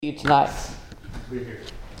You tonight.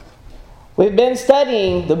 We've been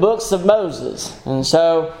studying the books of Moses, and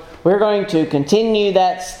so we're going to continue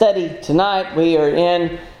that study tonight. We are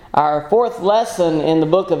in our fourth lesson in the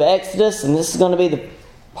book of Exodus, and this is going to be the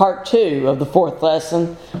part 2 of the fourth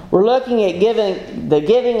lesson. We're looking at the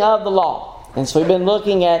giving of the law, and so we've been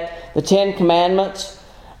looking at the 10 Commandments.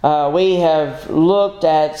 We have looked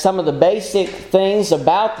at some of the basic things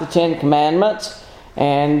about the 10 Commandments.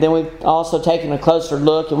 And then we've also taken a closer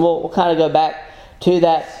look, and we'll kind of go back to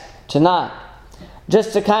that tonight.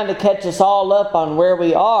 Just to kind of catch us all up on where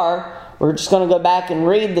we are, we're just going to go back and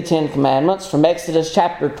read the 10 Commandments from Exodus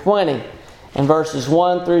chapter 20 and verses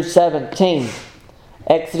 1 through 17.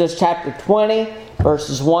 Exodus chapter 20,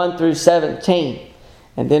 verses 1 through 17.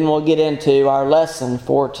 And then we'll get into our lesson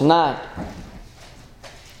for tonight.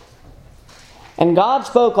 And God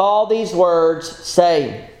spoke all these words,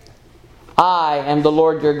 saying, I am the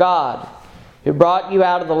Lord your God, who brought you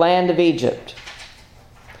out of the land of Egypt,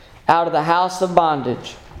 out of the house of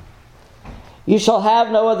bondage. You shall have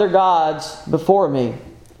no other gods before me.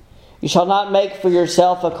 You shall not make for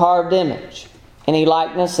yourself a carved image, any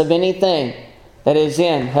likeness of anything that is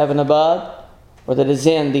in heaven above, or that is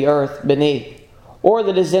in the earth beneath, or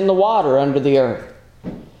that is in the water under the earth.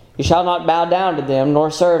 You shall not bow down to them, nor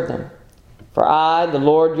serve them. For I, the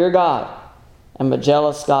Lord your God, am a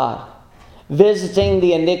jealous God, visiting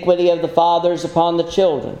the iniquity of the fathers upon the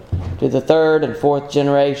children to the 3rd and 4th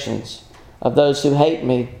generations of those who hate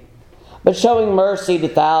me, but showing mercy to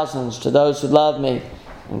thousands to those who love me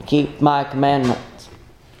and keep my commandments.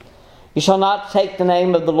 You shall not take the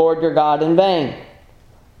name of the Lord your God in vain,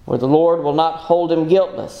 for the Lord will not hold him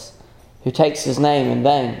guiltless who takes his name in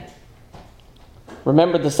vain.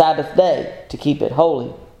 Remember the Sabbath day to keep it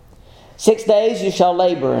holy. 6 days you shall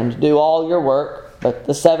labor and do all your work, but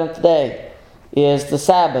the 7th day is the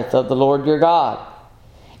Sabbath of the Lord your God.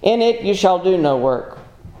 In it you shall do no work,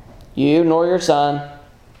 you nor your son,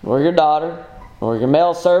 nor your daughter, nor your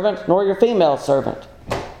male servant, nor your female servant,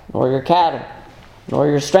 nor your cattle, nor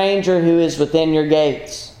your stranger who is within your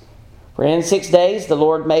gates. For in 6 days the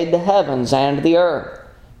Lord made the heavens and the earth,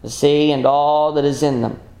 the sea and all that is in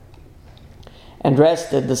them, and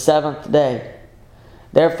rested the 7th day.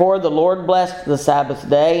 Therefore the Lord blessed the Sabbath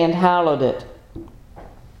day and hallowed it.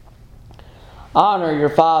 Honor your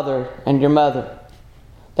father and your mother,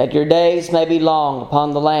 that your days may be long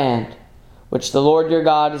upon the land which the Lord your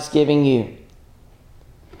God is giving you.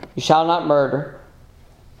 You shall not murder.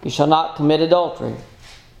 You shall not commit adultery.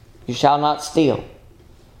 You shall not steal.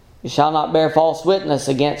 You shall not bear false witness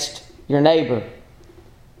against your neighbor.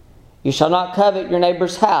 You shall not covet your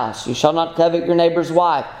neighbor's house. You shall not covet your neighbor's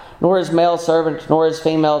wife, nor his male servant, nor his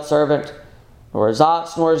female servant, nor his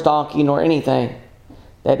ox, nor his donkey, nor anything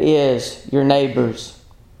that is your neighbor's.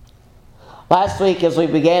 Last week, as we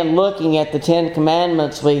began looking at the 10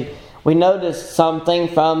 Commandments, we noticed something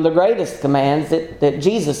from the greatest commands that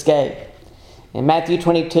Jesus gave. In Matthew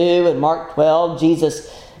 22 and Mark 12,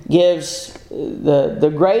 Jesus gives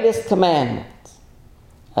the greatest commandments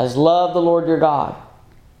as love the Lord your God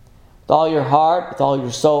with all your heart, with all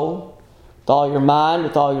your soul, with all your mind,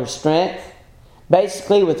 with all your strength,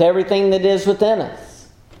 basically with everything that is within us.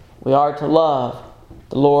 We are to love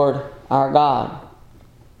the Lord our God,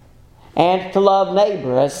 and to love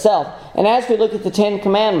neighbor as self. And as we look at the 10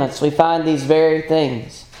 Commandments, we find these very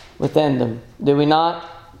things within them, do we not?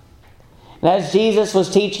 And as Jesus was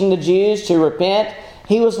teaching the Jews to repent,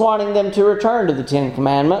 he was wanting them to return to the 10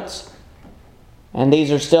 Commandments. And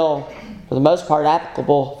these are still, for the most part,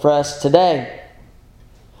 applicable for us today.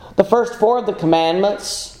 The first 4 of the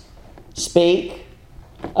Commandments speak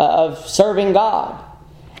of serving God.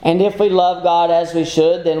 And if we love God as we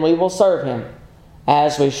should, then we will serve him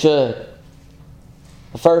as we should.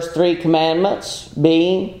 The first 3 commandments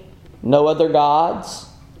being no other gods,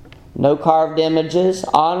 no carved images,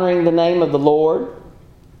 honoring the name of the Lord.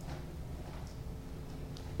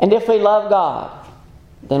 And if we love God,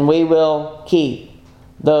 then we will keep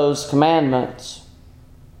those commandments.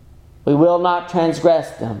 We will not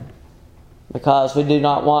transgress them, because we do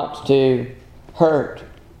not want to hurt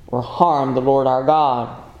or harm the Lord our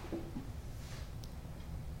God.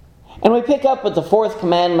 And we pick up with the 4th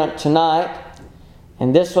commandment tonight.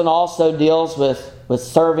 And this one also deals with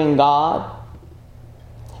serving God.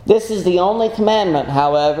 This is the only commandment,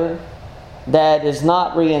 however, that is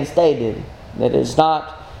not reinstated, that is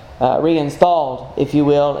not reinstalled, if you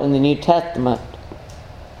will, in the New Testament.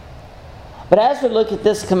 But as we look at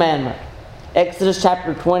this commandment, Exodus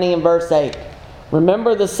chapter 20 and verse 8,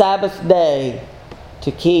 remember the Sabbath day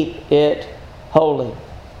to keep it holy.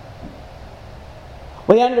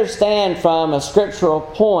 We understand from a scriptural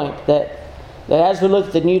point that that as we look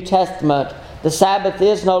at the New Testament, the Sabbath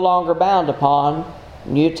is no longer bound upon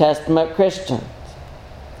New Testament Christians.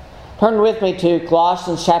 Turn with me to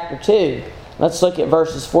Colossians chapter 2. Let's look at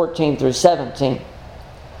verses 14 through 17.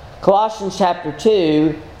 Colossians chapter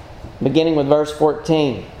 2, beginning with verse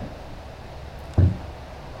 14.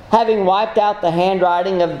 Having wiped out the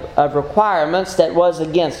handwriting of requirements that was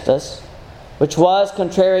against us, which was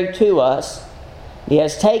contrary to us, He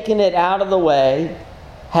has taken it out of the way,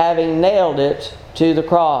 having nailed it to the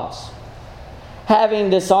cross. Having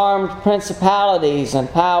disarmed principalities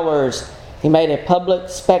and powers, He made a public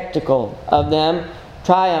spectacle of them,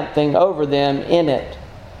 triumphing over them in it.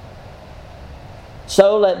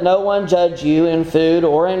 So let no one judge you in food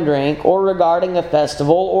or in drink, or regarding a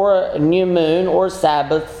festival, or a new moon, or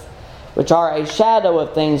Sabbaths, which are a shadow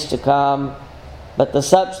of things to come, but the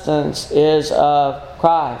substance is of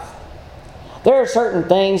Christ. There are certain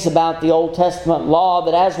things about the Old Testament law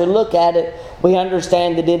that as we look at it, we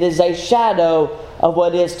understand that it is a shadow of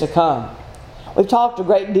what is to come. We've talked a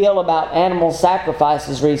great deal about animal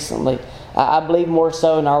sacrifices recently. I believe more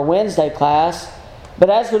so in our Wednesday class. But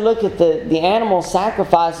as we look at the animal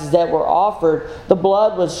sacrifices that were offered, the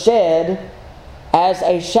blood was shed as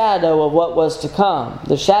a shadow of what was to come.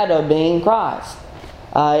 The shadow being Christ.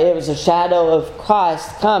 It was a shadow of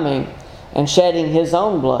Christ coming and shedding His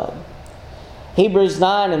own blood. Hebrews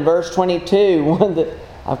 9 and verse 22, one that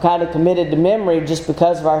I've kind of committed to memory just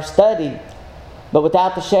because of our study. But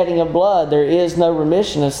without the shedding of blood, there is no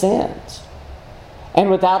remission of sins. And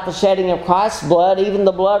without the shedding of Christ's blood, even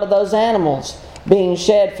the blood of those animals being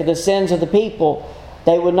shed for the sins of the people,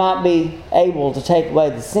 they would not be able to take away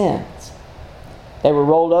the sins. They were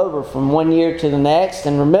rolled over from one year to the next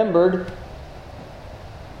and remembered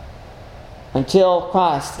until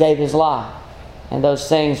Christ gave His life. And those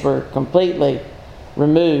things were completely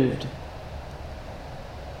removed.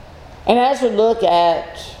 And as we look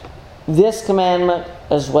at this commandment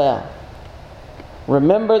as well,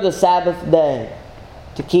 remember the Sabbath day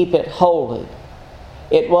to keep it holy.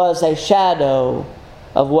 It was a shadow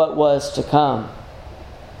of what was to come.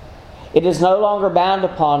 It is no longer bound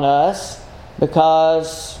upon us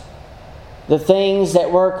because the things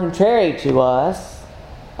that were contrary to us,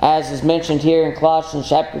 as is mentioned here in Colossians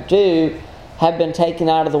chapter 2, have been taken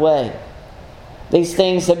out of the way. These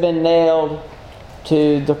things have been nailed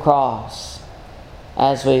to the cross,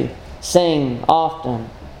 as we sing often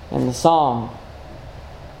in the song.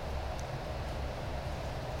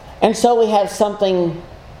 And so we have something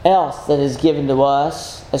else that is given to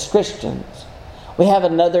us as Christians. We have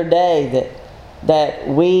another day that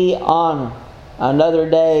we honor, another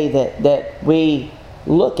day that we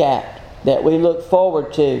look at, that we look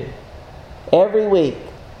forward to. Every week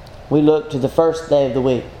we look to the first day of the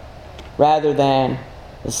week rather than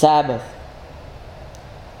the Sabbath.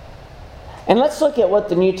 And let's look at what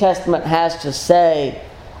the New Testament has to say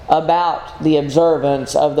about the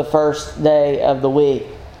observance of the first day of the week.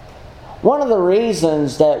 One of the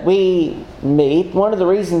reasons that we meet, one of the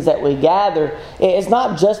reasons that we gather, is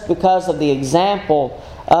not just because of the example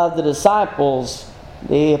of the disciples,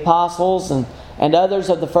 the apostles, and others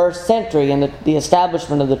of the first century and the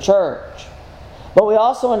establishment of the church. But we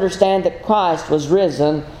also understand that Christ was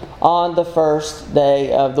risen on the first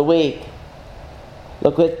day of the week.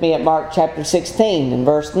 Look with me at Mark chapter 16 and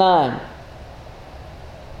verse 9.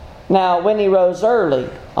 Now, when He rose early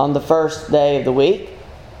on the first day of the week,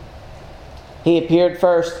 He appeared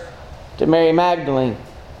first to Mary Magdalene,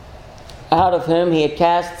 out of whom He had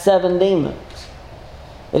cast 7 demons.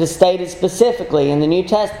 It is stated specifically in the New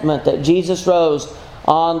Testament that Jesus rose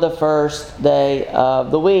on the first day of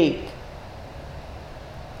the week.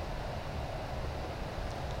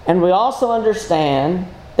 And we also understand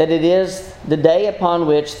that it is the day upon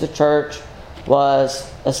which the church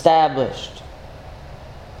was established.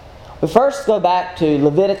 We first go back to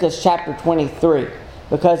Leviticus chapter 23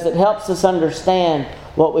 because it helps us understand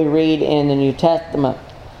what we read in the New Testament.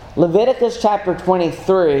 Leviticus chapter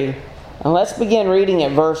 23, and let's begin reading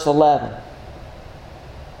at verse 11.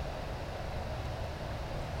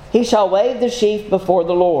 He shall wave the sheaf before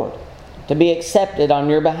the Lord to be accepted on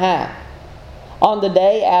your behalf. On the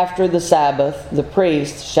day after the Sabbath, the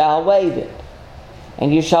priest shall wave it.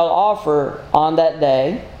 And you shall offer on that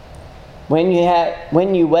day, when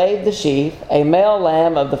you wave the sheaf, a male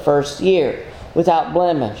lamb of the first year, without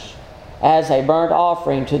blemish, as a burnt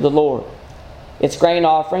offering to the Lord. Its grain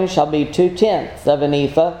offering shall be 2/10 of an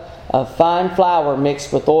ephah of fine flour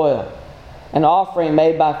mixed with oil, an offering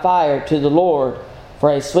made by fire to the Lord for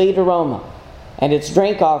a sweet aroma. And its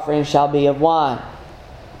drink offering shall be of wine,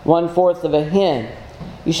 1/4 of a hin.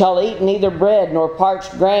 You shall eat neither bread, nor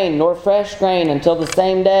parched grain, nor fresh grain, until the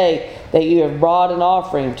same day that you have brought an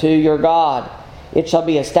offering to your God. It shall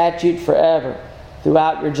be a statute forever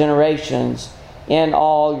throughout your generations in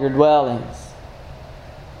all your dwellings.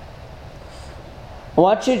 I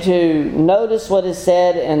want you to notice what is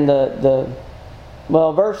said in let's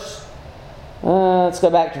go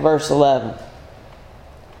back to verse 11.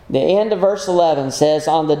 The end of verse 11 says,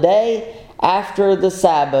 "On the day after the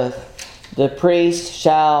Sabbath, the priest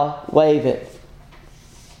shall wave it."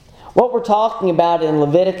 What we're talking about in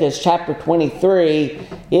Leviticus chapter 23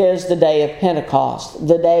 is the day of Pentecost,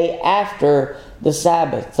 the day after the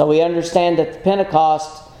Sabbath. So we understand that the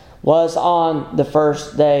Pentecost was on the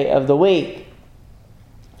first day of the week.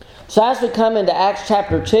 So as we come into Acts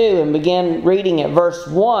chapter 2 and begin reading at verse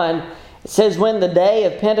 1, it says, "When the day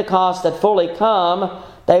of Pentecost had fully come,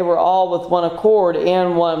 they were all with one accord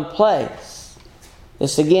in one place."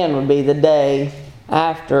 This again would be the day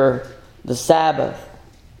after the Sabbath.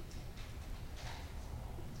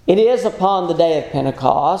 It is upon the day of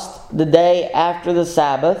Pentecost, the day after the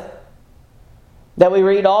Sabbath, that we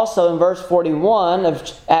read also in verse 41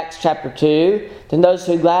 of Acts chapter 2, "Then those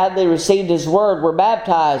who gladly received His word were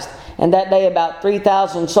baptized, and that day about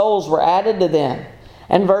 3,000 souls were added to them."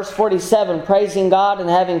 And verse 47, "Praising God and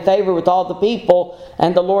having favor with all the people,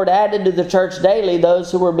 and the Lord added to the church daily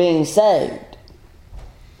those who were being saved."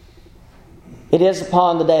 It is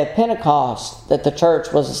upon the day of Pentecost that the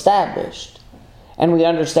church was established. And we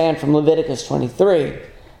understand from Leviticus 23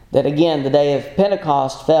 that again the day of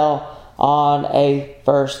Pentecost fell on a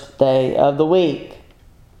first day of the week.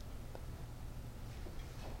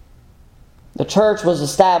 The church was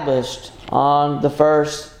established on the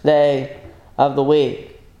first day of the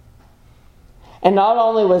week. And not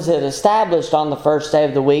only was it established on the first day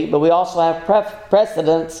of the week, but we also have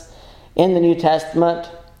precedents in the New Testament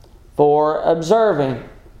for observing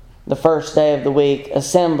the first day of the week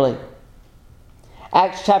assembly.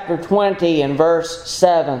 Acts chapter 20 and verse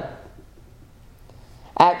 7.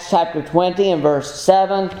 Acts chapter 20 and verse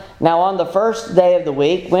 7. "Now on the first day of the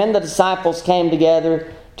week, when the disciples came together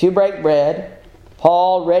to break bread,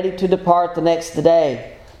 Paul, ready to depart the next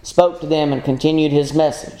day, spoke to them and continued his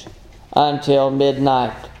message until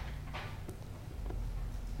midnight."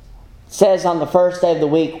 It says on the first day of the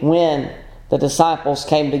week when the disciples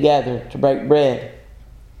came together to break bread.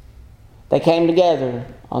 They came together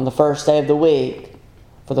on the first day of the week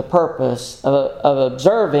for the purpose of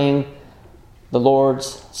observing the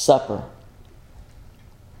Lord's Supper.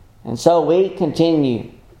 And so we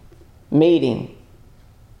continue meeting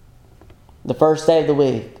the first day of the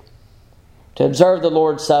week to observe the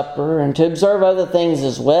Lord's Supper and to observe other things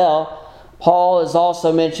as well. Paul is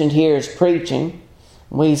also mentioned here as preaching.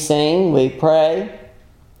 We sing, we pray,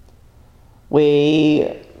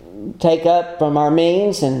 we take up from our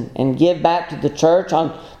means and give back to the church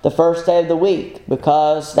on the first day of the week,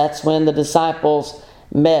 because that's when the disciples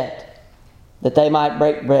met, that they might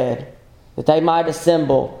break bread, that they might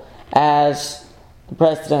assemble as the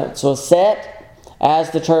precedence was set,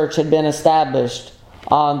 as the church had been established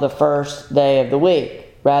on the first day of the week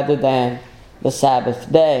rather than the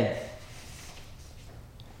Sabbath day.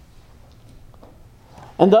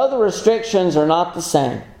 And though the restrictions are not the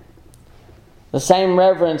same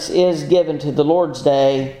reverence is given to the Lord's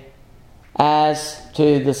Day as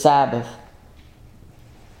to the Sabbath.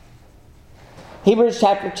 Hebrews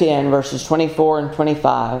chapter 10, verses 24 and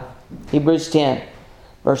 25. Hebrews 10,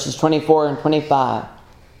 verses 24 and 25.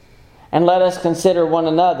 "And let us consider one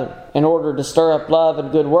another in order to stir up love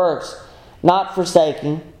and good works, not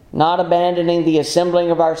forsaking, not abandoning the assembling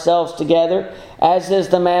of ourselves together, as is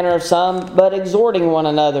the manner of some, but exhorting one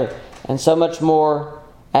another, and so much more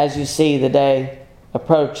as you see the day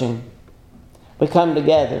approaching." We come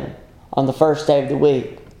together on the first day of the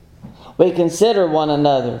week. We consider one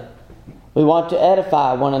another. We want to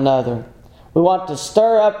edify one another. We want to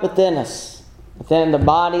stir up within us, within the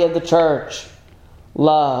body of the church,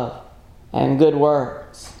 love and good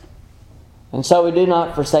works. And so we do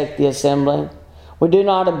not forsake the assembling. We do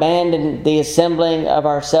not abandon the assembling of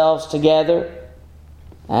ourselves together,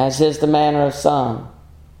 as is the manner of some.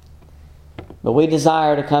 But we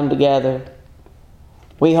desire to come together.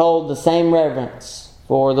 We hold the same reverence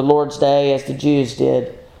for the Lord's Day as the Jews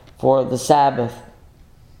did for the Sabbath.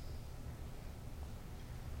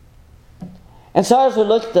 And so as we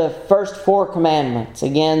look at the first 4 commandments,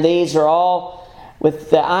 again, these are all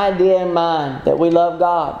with the idea in mind that we love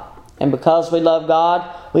God. And because we love God,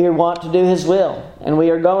 we want to do His will. And we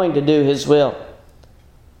are going to do His will.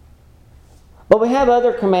 But we have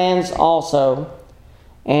other commands also.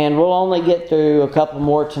 And we'll only get through a couple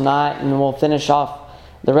more tonight, and we'll finish off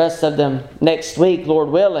the rest of them next week, Lord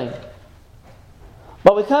willing.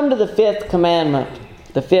 But we come to the 5th commandment.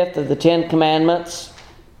 the fifth of the 10 Commandments.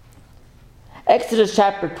 Exodus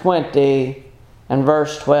chapter 20 and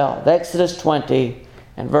verse 12. Exodus 20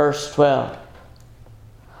 and verse 12.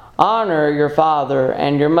 Honor your father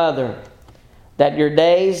and your mother, that your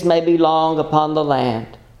days may be long upon the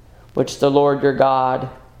land which the Lord your God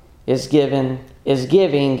is giving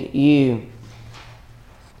you.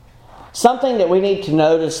 Something that we need to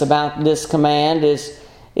notice about this command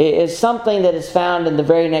is something that is found in the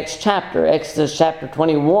very next chapter, Exodus chapter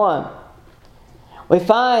 21. We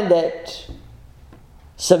find that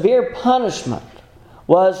severe punishment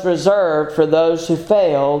was reserved for those who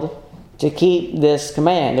failed to keep this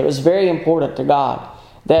command. It was very important to God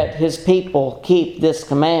that His people keep this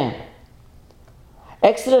command.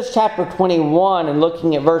 Exodus chapter 21, and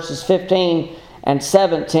looking at verses 15 and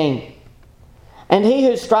 17. And he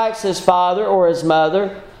who strikes his father or his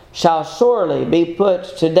mother shall surely be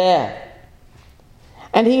put to death.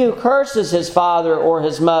 And he who curses his father or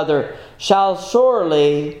his mother shall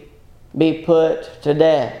surely be put to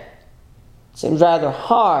death. Seems rather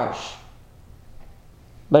harsh,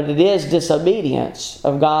 but it is disobedience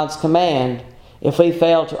of God's command if we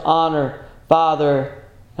fail to honor father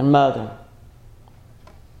and mother.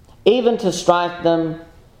 Even to strike them,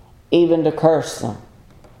 even to curse them,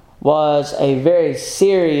 was a very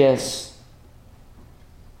serious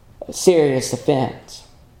offense.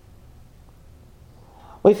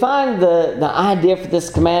 We find the idea for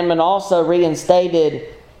this commandment also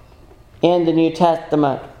reinstated in the New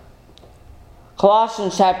Testament.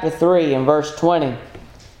 Colossians chapter 3 and verse 20.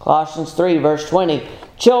 Colossians 3 verse 20.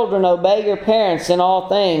 Children, obey your parents in all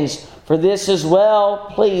things, for this is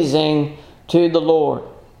well pleasing to the Lord.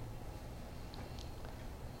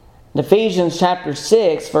 Ephesians chapter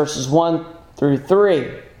 6 verses 1 through 3.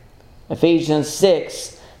 Ephesians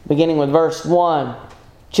 6 beginning with verse 1.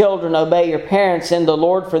 Children, obey your parents in the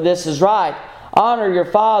Lord, for this is right. Honor your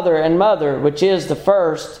father and mother, which is the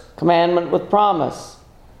first commandment with promise,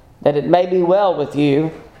 that it may be well with you,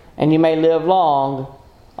 and you may live long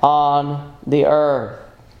on the earth.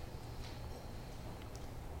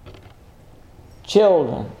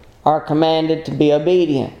 Children are commanded to be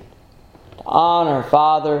obedient, to honor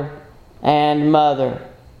father and mother.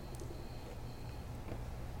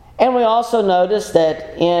 And we also notice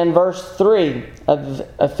that in verse 3 of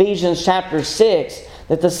Ephesians chapter 6,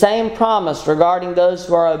 that the same promise regarding those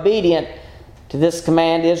who are obedient to this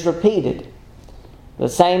command is repeated. The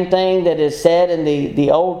same thing that is said in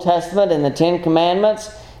the Old Testament in the 10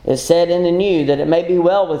 Commandments is said in the New, that it may be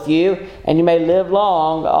well with you and you may live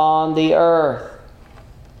long on the earth.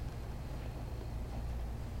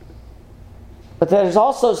 But there's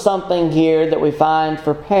also something here that we find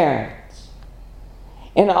for parents.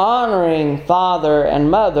 In honoring father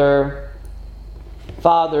and mother,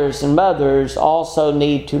 fathers and mothers also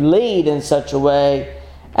need to lead in such a way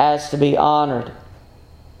as to be honored.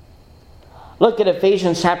 Look at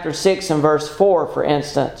Ephesians chapter 6 and verse 4, for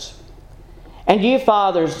instance. And you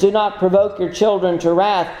fathers, do not provoke your children to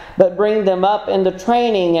wrath, but bring them up in the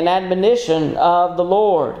training and admonition of the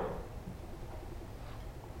Lord.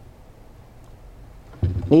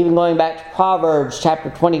 Even going back to Proverbs chapter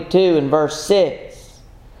 22 and verse 6.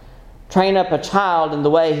 Train up a child in the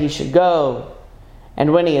way he should go,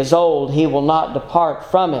 and when he is old, he will not depart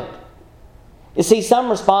from it. You see, some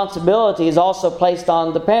responsibility is also placed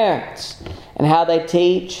on the parents and how they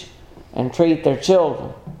teach and treat their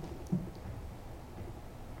children.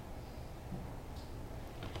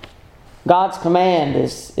 God's command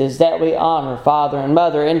is that we honor father and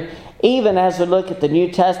mother. And even as we look at the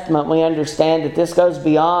New Testament, we understand that this goes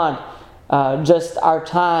beyond just our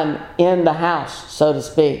time in the house, so to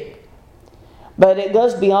speak. But it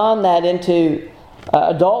goes beyond that into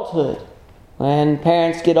adulthood, when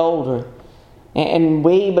parents get older and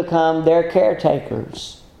we become their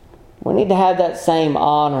caretakers. We need to have that same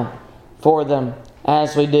honor for them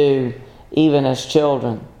as we do even as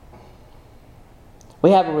children.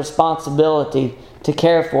 We have a responsibility to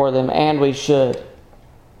care for them, and we should,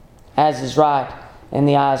 as is right in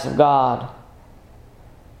the eyes of God.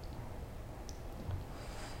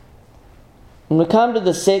 When we come to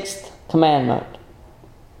the sixth commandment,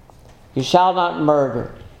 you shall not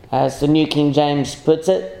murder, as the New King James puts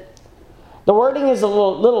it. The wording is a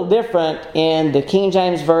little different in the King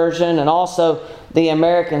James Version and also the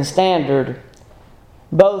American Standard.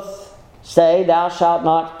 Both say, thou shalt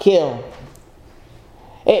not kill.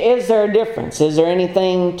 Is there a difference? Is there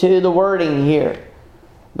anything to the wording here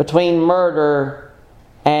between murder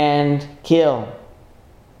and kill?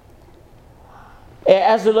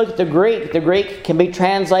 As we look at the Greek can be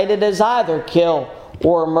translated as either kill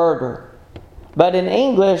or murder. But in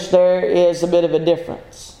English, there is a bit of a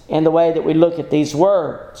difference. in the way that we look at these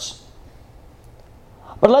words.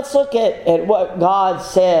 But let's look at what God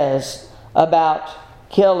says about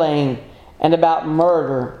killing and about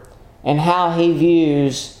murder and how He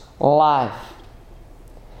views life.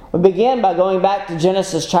 We begin by going back to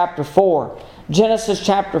Genesis chapter 4. Genesis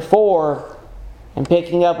chapter 4 and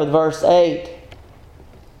picking up with verse 8.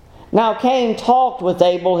 Now Cain talked with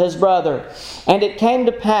Abel his brother, and it came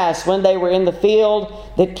to pass when they were in the field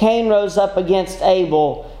that Cain rose up against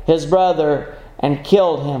Abel his brother and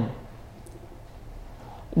killed him.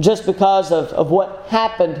 Just because of what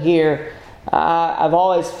happened here, I've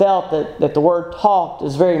always felt that the word talked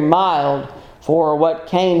is very mild for what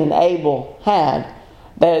Cain and Abel had.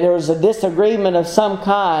 That there was a disagreement of some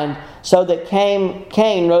kind, so that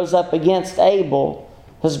Cain rose up against Abel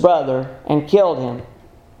his brother and killed him.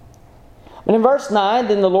 But in verse 9,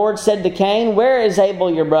 then the Lord said to Cain, "Where is Abel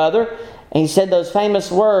your brother?" And he said those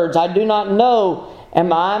famous words, "I do not know.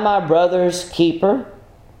 Am I my brother's keeper?"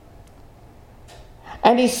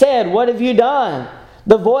 And he said, "What have you done?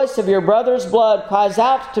 The voice of your brother's blood cries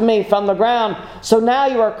out to me from the ground. So now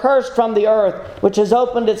you are cursed from the earth, which has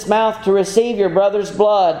opened its mouth to receive your brother's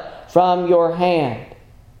blood from your hand.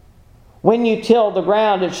 When you till the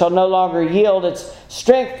ground, it shall no longer yield its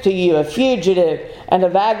strength to you. A fugitive and a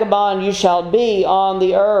vagabond you shall be on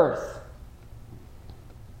the earth."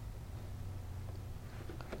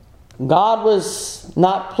 God was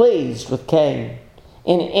not pleased with Cain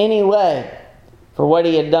in any way for what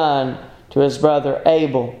he had done to his brother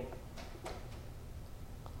Abel.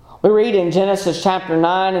 We read in Genesis chapter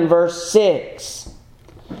 9 and verse 6,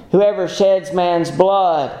 "Whoever sheds man's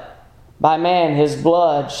blood, by man his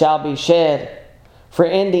blood shall be shed. For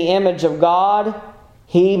in the image of God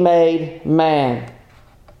He made man."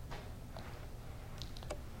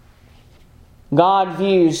 God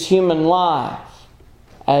views human life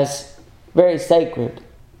as very sacred.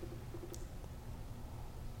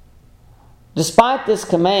 Despite this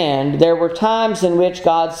command, there were times in which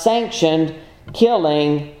God sanctioned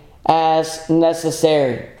killing as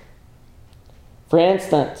necessary. For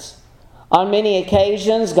instance, on many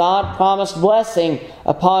occasions, God promised blessing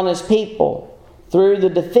upon His people through the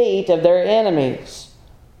defeat of their enemies,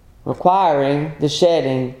 requiring the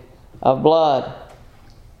shedding of blood.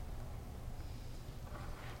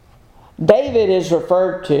 David is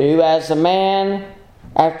referred to as a man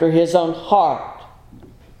after his own heart.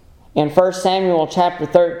 In 1 Samuel chapter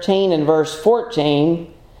 13 and verse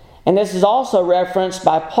 14, and this is also referenced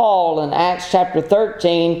by Paul in Acts chapter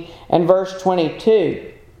 13 and verse 22.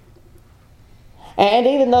 And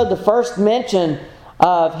even though the first mention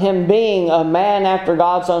of him being a man after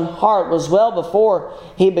God's own heart was well before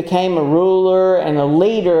he became a ruler and a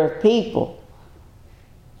leader of people,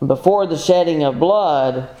 and before the shedding of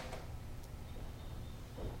blood,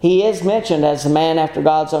 he is mentioned as a man after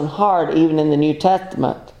God's own heart even in the New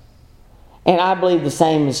Testament. And I believe the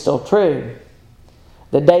same is still true.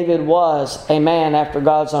 That David was a man after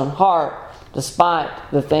God's own heart despite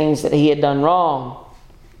the things that he had done wrong.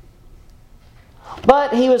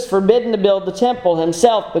 But he was forbidden to build the temple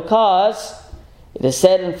himself because it is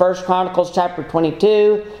said in 1 Chronicles chapter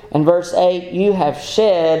 22 and verse 8, "You have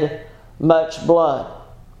shed much blood."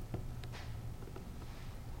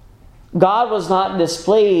 God was not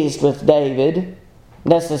displeased with David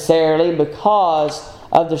necessarily because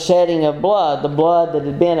of the shedding of blood, the blood that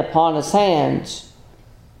had been upon his hands.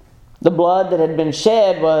 The blood that had been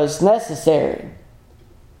shed was necessary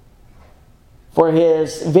for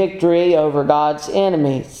his victory over God's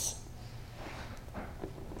enemies.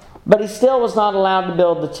 But he still was not allowed to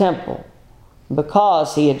build the temple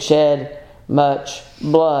because he had shed much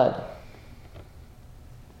blood.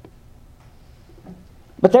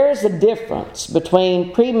 But there is a difference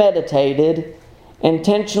between premeditated,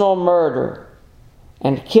 intentional murder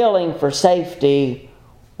and killing for safety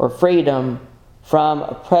or freedom from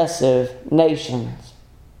oppressive nations.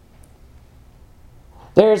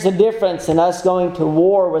 There is a difference in us going to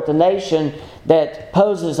war with a nation that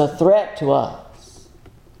poses a threat to us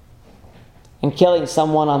and killing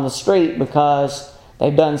someone on the street because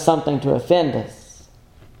they've done something to offend us.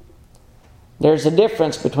 There's a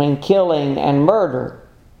difference between killing and murder.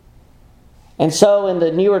 And so in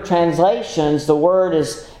the newer translations, the word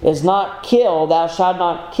is not kill, thou shalt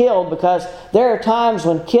not kill, because there are times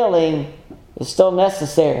when killing is still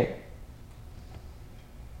necessary.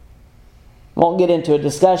 Won't get into a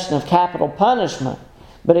discussion of capital punishment,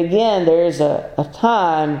 but again, there is a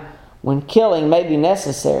time when killing may be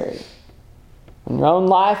necessary. When your own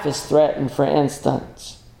life is threatened, for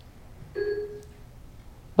instance.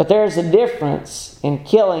 But there is a difference in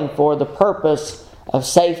killing for the purpose of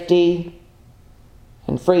safety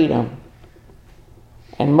and freedom.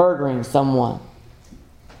 and murdering someone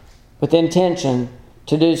with intention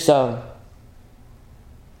to do so.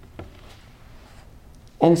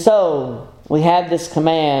 And so, we have this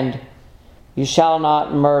command, you shall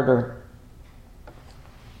not murder.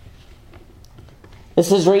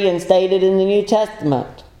 This is reinstated in the New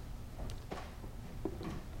Testament.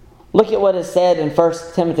 Look at what is said in 1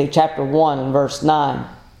 Timothy chapter 1 and verse 9.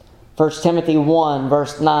 1 Timothy 1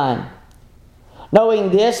 verse 9. Knowing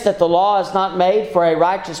this, that the law is not made for a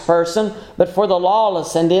righteous person, but for the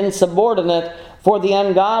lawless and insubordinate, for the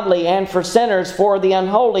ungodly and for sinners, for the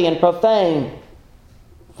unholy and profane,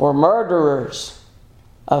 for murderers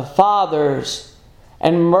of fathers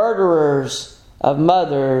and murderers of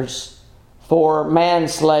mothers, for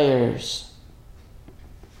manslayers.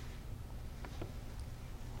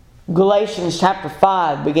 Galatians chapter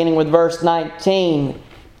 5, beginning with verse 19.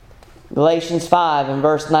 Galatians 5 and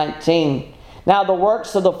verse 19. Now the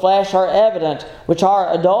works of the flesh are evident, which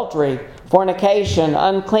are adultery, fornication,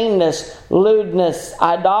 uncleanness, lewdness,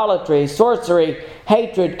 idolatry, sorcery,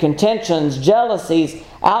 hatred, contentions, jealousies,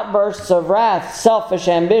 outbursts of wrath, selfish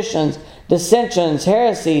ambitions, dissensions,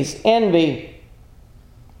 heresies, envy,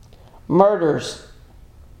 murders,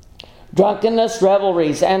 drunkenness,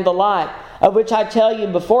 revelries, and the like, of which I tell you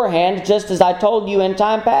beforehand, just as I told you in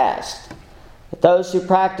time past, that those who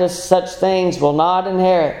practice such things will not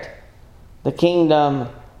inherit the kingdom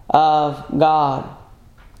of God.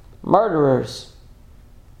 Murderers.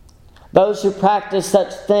 Those who practice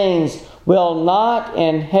such things will not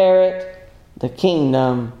inherit the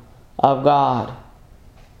kingdom of God.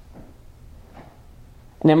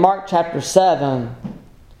 And in Mark chapter 7,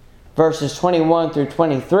 verses 21 through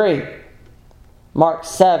 23, Mark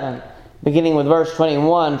 7, beginning with verse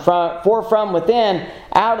 21, For from within,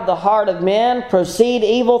 out of the heart of men, proceed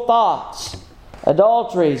evil thoughts,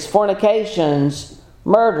 adulteries, fornications,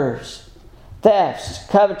 murders, thefts,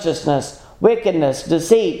 covetousness, wickedness,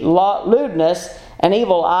 deceit, lewdness, an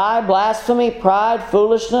evil eye, blasphemy, pride,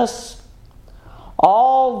 foolishness.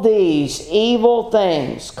 All these evil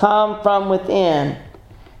things come from within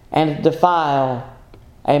and defile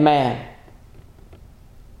a man.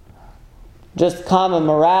 Just common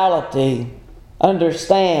morality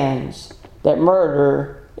understands that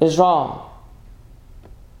murder is wrong.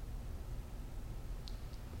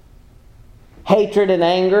 Hatred and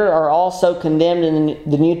anger are also condemned in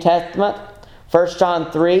the New Testament. 1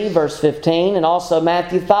 John 3, verse 15, and also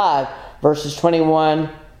Matthew 5, verses 21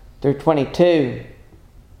 through 22.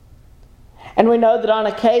 And we know that on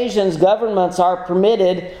occasions governments are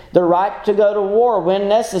permitted the right to go to war when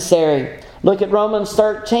necessary. Look at Romans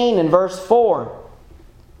 13 and verse 4.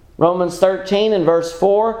 Romans 13 and verse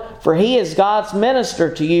 4, For he is God's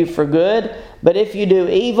minister to you for good, but if you do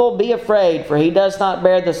evil, be afraid, for he does not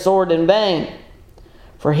bear the sword in vain.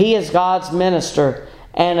 For he is God's minister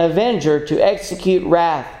and avenger to execute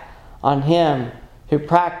wrath on him who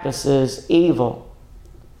practices evil.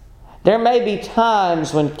 There may be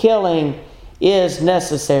times when killing is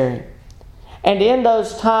necessary. And in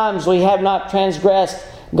those times we have not transgressed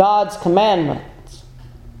God's commandments.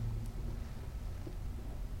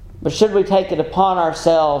 But should we take it upon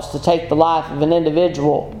ourselves to take the life of an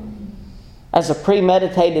individual as a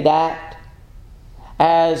premeditated act,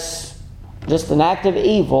 as just an act of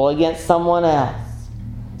evil against someone else,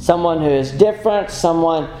 someone who is different,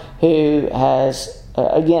 someone who has,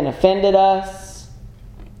 again, offended us?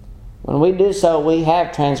 When we do so, we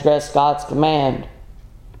have transgressed God's command.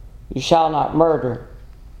 You shall not murder.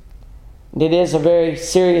 It is a very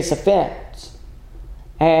serious offense.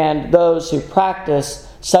 And those who practice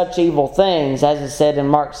such evil things, as is said in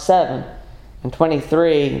Mark 7 and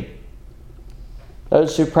 23,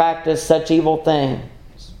 those who practice such evil things,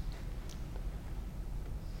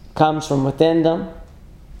 comes from within them.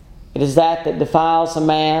 It is that defiles a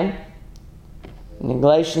man. And in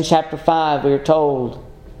Galatians chapter 5, we are told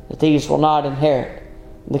that these will not inherit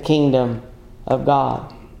the kingdom of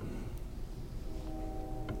God.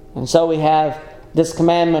 And so we have this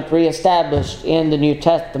commandment reestablished in the New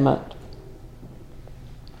Testament.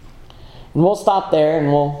 And we'll stop there and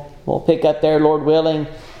we'll pick up there, Lord willing.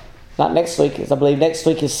 Not next week, because I believe next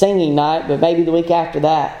week is singing night, but maybe the week after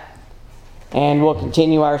that. And we'll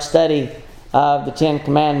continue our study of the Ten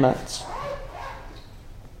Commandments.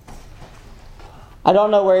 I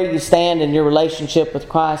don't know where you stand in your relationship with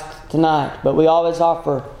Christ tonight, but we always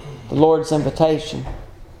offer the Lord's invitation.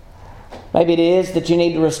 Maybe it is that you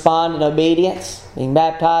need to respond in obedience, being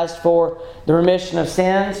baptized for the remission of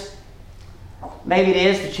sins. Maybe it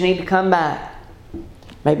is that you need to come back.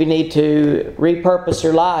 Maybe you need to repurpose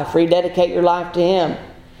your life, rededicate your life to Him.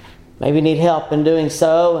 Maybe you need help in doing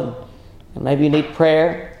so, and maybe you need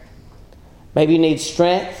prayer. Maybe you need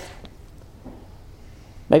strength.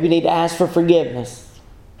 Maybe you need to ask for forgiveness.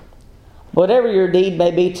 Whatever your need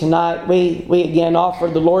may be tonight, we again offer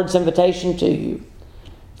the Lord's invitation to you.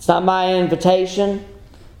 It's not my invitation,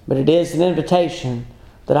 but it is an invitation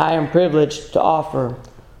that I am privileged to offer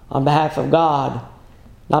on behalf of God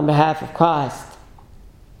and on behalf of Christ.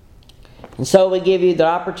 And so we give you the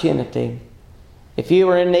opportunity. If you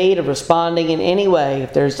are in need of responding in any way,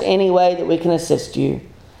 if there's any way that we can assist you,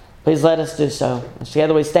 please let us do so. And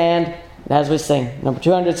together we stand, and as we sing, number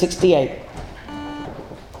 268.